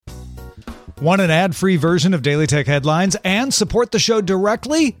Want an ad-free version of Daily Tech Headlines and support the show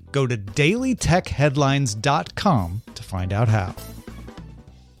directly? Go to dailytechheadlines.com to find out how.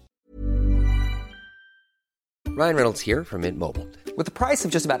 Ryan Reynolds here from Mint Mobile. With the price of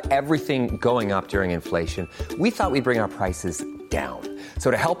just about everything going up during inflation, we thought we'd bring our prices down.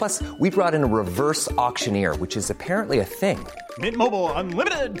 So to help us, we brought in a reverse auctioneer, which is apparently a thing. Mint Mobile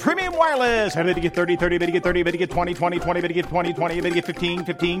Unlimited Premium Wireless. How to get 30, 30, bit to get 30, bit to get 20, 20, 20, bit to get 20, 20, bit to get 15,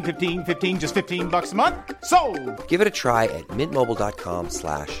 15, 15, 15, just $15 a month? Sold! Give it a try at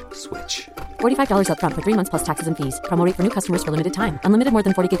mintmobile.com/switch. $45 up front for 3 months plus taxes and fees. Promo rate for new customers for limited time. Unlimited more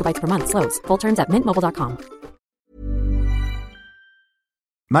than 40 gigabytes per month. Slows full terms at mintmobile.com.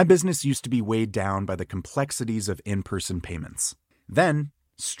 My business used to be weighed down by the complexities of in-person payments. Then,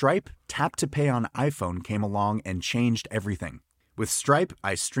 Stripe Tap to Pay on iPhone came along and changed everything. With Stripe,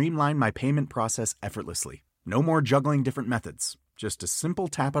 I streamlined my payment process effortlessly. No more juggling different methods. Just a simple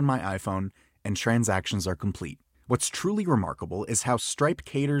tap on my iPhone and transactions are complete. What's truly remarkable is how Stripe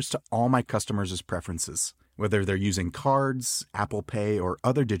caters to all my customers' preferences. Whether they're using cards, Apple Pay, or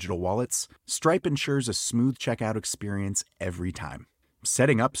other digital wallets, Stripe ensures a smooth checkout experience every time.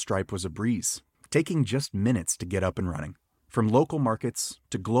 Setting up Stripe was a breeze, taking just minutes to get up and running. From local markets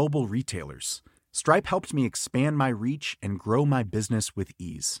to global retailers, Stripe helped me expand my reach and grow my business with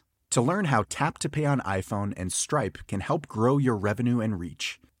ease. To learn how Tap to Pay on iPhone and Stripe can help grow your revenue and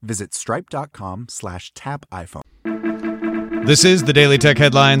reach, visit stripe.com/tapiphone. This is the Daily Tech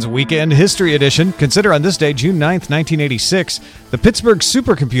Headlines Weekend History Edition. Consider on this day, June 9th, 1986, the Pittsburgh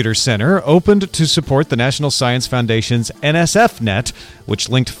Supercomputer Center opened to support the National Science Foundation's NSFNet, which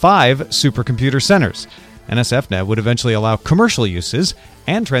linked 5 supercomputer centers. NSFNet would eventually allow commercial uses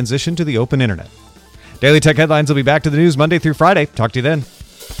and transition to the open internet. Daily Tech Headlines will be back to the news Monday through Friday. Talk to you then.